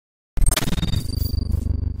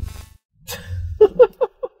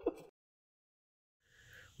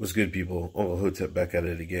What's good, people? Uncle Hotep back at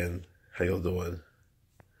it again. How y'all doing?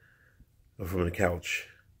 I'm from the couch.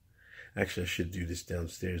 Actually, I should do this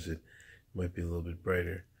downstairs. It might be a little bit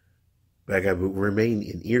brighter. But I will remain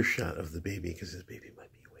in earshot of the baby because this baby might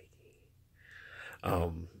be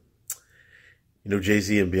waking.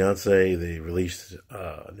 Jay-Z and Beyonce, they released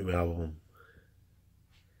a new album.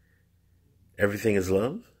 Everything is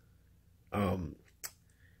Love.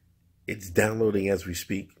 It's downloading as we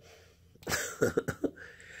speak.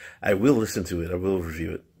 I will listen to it. I will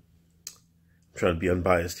review it. I'm trying to be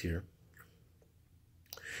unbiased here.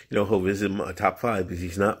 Hov is in my top 5 because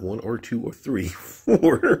he's not 1 or 2 or 3,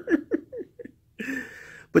 4.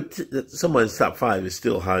 But someone's top 5 is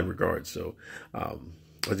still high in regard. So I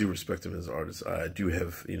do respect him as an artist. I do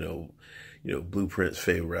have, Blueprint's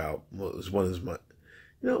favorite album. Well, one is my,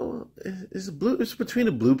 it's between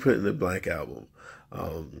a Blueprint and the Black Album.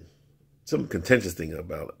 Some contentious thing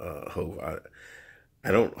about Hov. I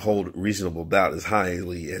don't hold Reasonable Doubt as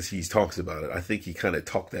highly as he talks about it. I think he kind of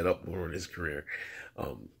talked that up more in his career.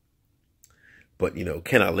 But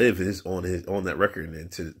Can I Live is on that record,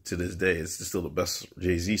 and to this day, it's still the best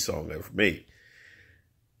Jay-Z song ever made.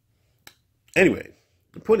 Anyway,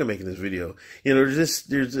 the point of making this video, there's this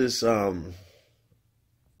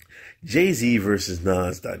Jay-Z versus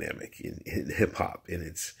Nas dynamic in hip hop, and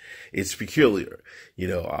it's peculiar.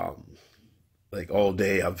 Like all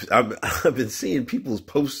day, I've been seeing people's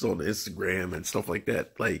posts on Instagram and stuff like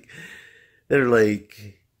that. Like they're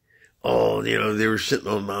like, oh, they were shitting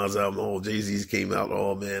on Nas album. Oh, Jay-Z's came out.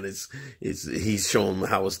 Oh man, he's showing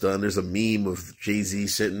how it's done. There's a meme of Jay-Z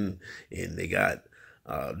sitting, and they got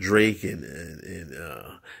Drake and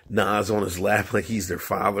Nas on his lap like he's their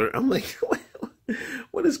father. I'm like,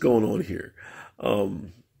 what is going on here?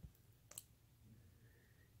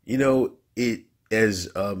 As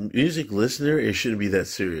a music listener, it shouldn't be that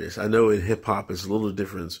serious. I know in hip hop it's a little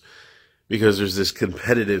different because there's this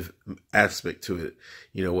competitive aspect to it,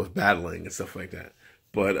 with battling and stuff like that.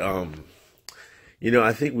 But,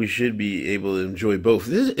 I think we should be able to enjoy both.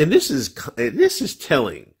 This is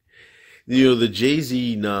telling. The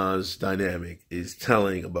Jay-Z Nas dynamic is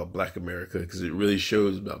telling about Black America because it really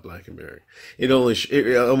shows about Black America. It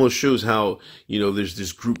almost shows how, there's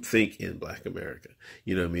this group think in Black America.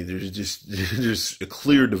 There's a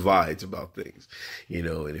clear divides about things,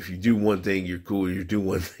 and if you do one thing, you're cool. You do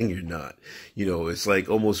one thing, you're not. It's like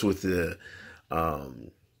almost with the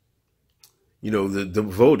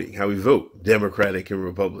voting, how we vote, Democratic and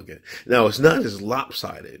Republican. Now, it's not as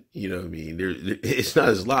lopsided, it's not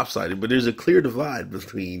as lopsided, but there's a clear divide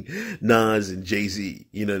between Nas and Jay-Z,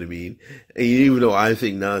 And even though I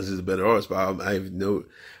think Nas is a better artist, but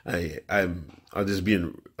I'm just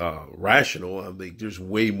being rational. I think there's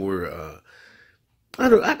way more,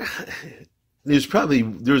 there's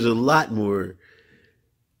a lot more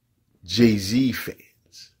Jay-Z fans.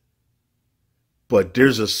 But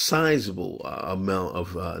there's a sizable amount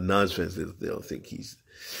of Nas fans that they don't think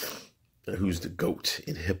who's the GOAT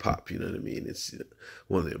in hip hop. You know what I mean? It's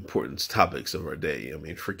one of the important topics of our day. I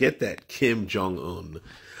mean, forget that Kim Jong-un,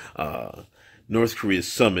 North Korea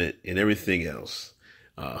summit and everything else.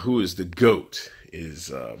 Who is the GOAT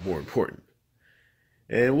is more important.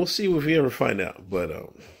 And we'll see if we ever find out. But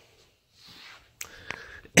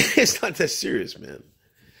it's not that serious, man.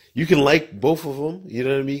 You can like both of them, you know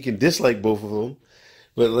what I mean? You can dislike both of them,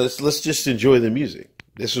 but let's just enjoy the music.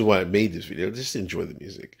 This is why I made this video. Just enjoy the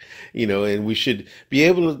music, and we should be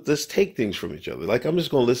able to just take things from each other. Like, I'm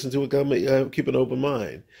just going to listen to it, keep an open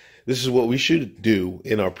mind. This is what we should do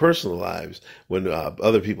in our personal lives when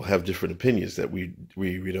other people have different opinions that we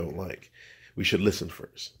don't like. We should listen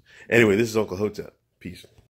first. Anyway, this is Uncle Hotep. Peace.